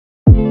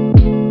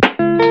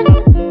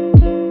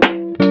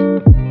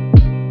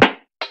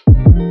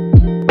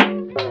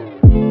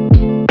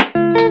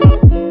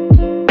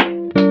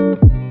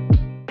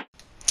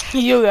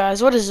Yo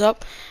guys, what is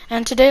up?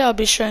 And today I'll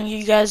be showing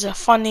you guys a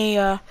funny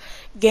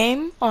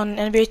game on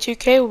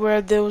NBA2K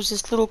where there was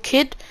this little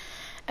kid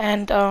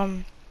and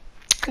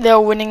they were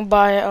winning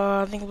by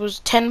I think it was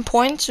 10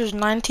 points. It was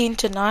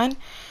 19-9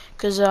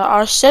 because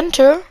our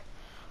center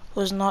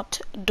was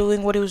not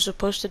doing what he was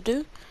supposed to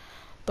do.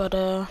 But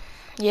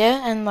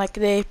yeah, and like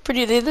they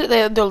pretty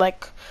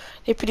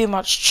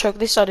much choked.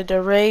 They started to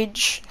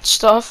rage and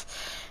stuff.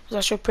 It was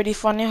actually pretty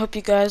funny. I hope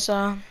you guys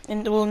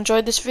will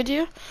enjoy this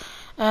video.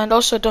 And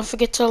also, don't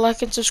forget to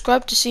like and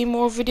subscribe to see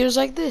more videos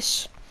like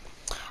this.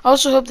 I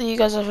also hope that you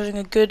guys are having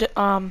a good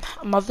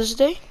Mother's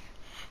Day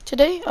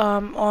today.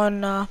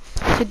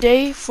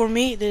 Today for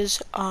me it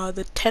is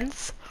the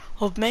 10th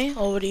of May,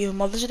 already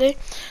Mother's Day.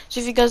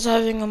 So if you guys are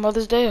having a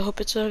Mother's Day, I hope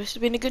it's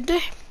been a good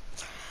day.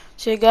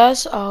 So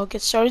guys, I'll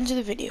get started into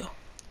the video.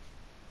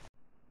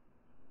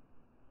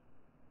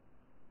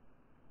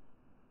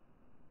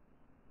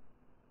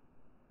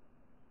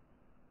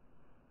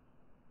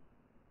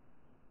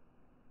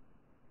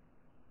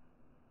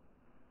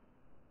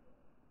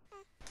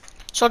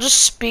 So I'll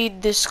just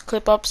speed this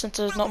clip up since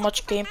there's not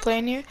much gameplay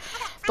in here.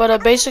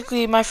 But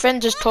basically, my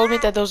friend just told me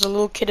that there was a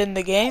little kid in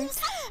the game,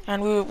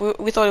 and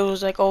we thought it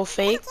was like all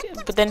fake.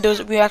 But then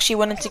we actually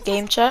went into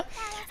game chat,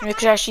 and we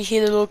could actually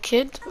hear the little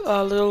kid,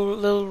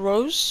 little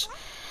Rose.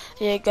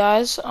 Yeah,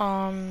 guys.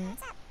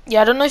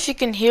 Yeah, I don't know if you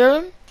can hear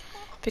him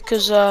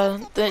because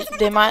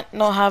they might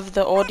not have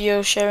the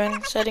audio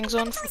sharing settings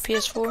on for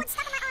PS4.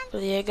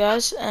 But yeah,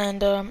 guys,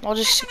 and I'll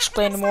just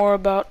explain more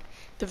about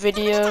the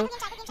video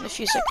in a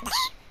few seconds.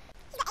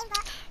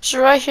 So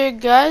right here,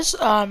 guys,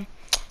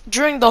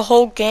 during the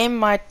whole game,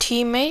 my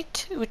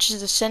teammate, which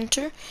is the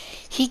center,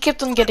 he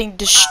kept on getting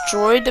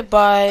destroyed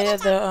by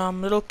the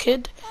little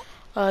kid.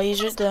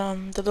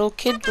 The little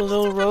kid, the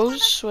little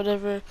Rose,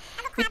 whatever.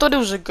 We thought it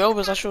was a girl, but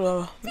it was actually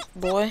a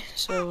boy,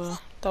 so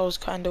that was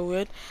kind of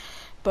weird.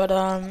 But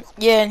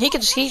yeah, and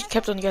he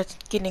kept on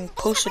getting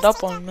posted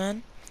up on,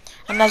 man.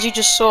 And as you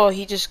just saw,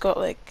 he just got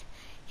like,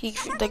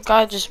 the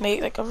guy just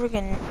made like a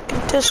freaking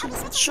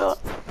contested shot.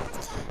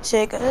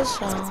 So guys,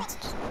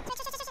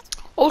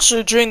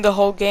 also during the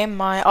whole game,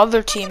 my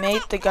other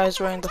teammate, the guy's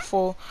wearing the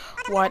full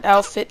white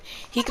outfit,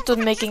 he kept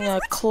on making a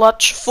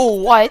clutch full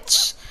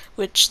whites,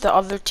 which the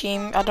other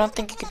team, I don't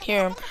think you can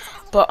hear him,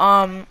 but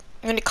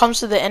when it comes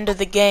to the end of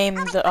the game,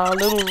 the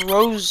little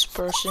Rose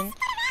person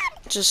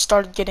just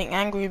started getting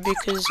angry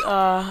because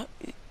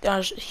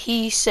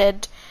he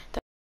said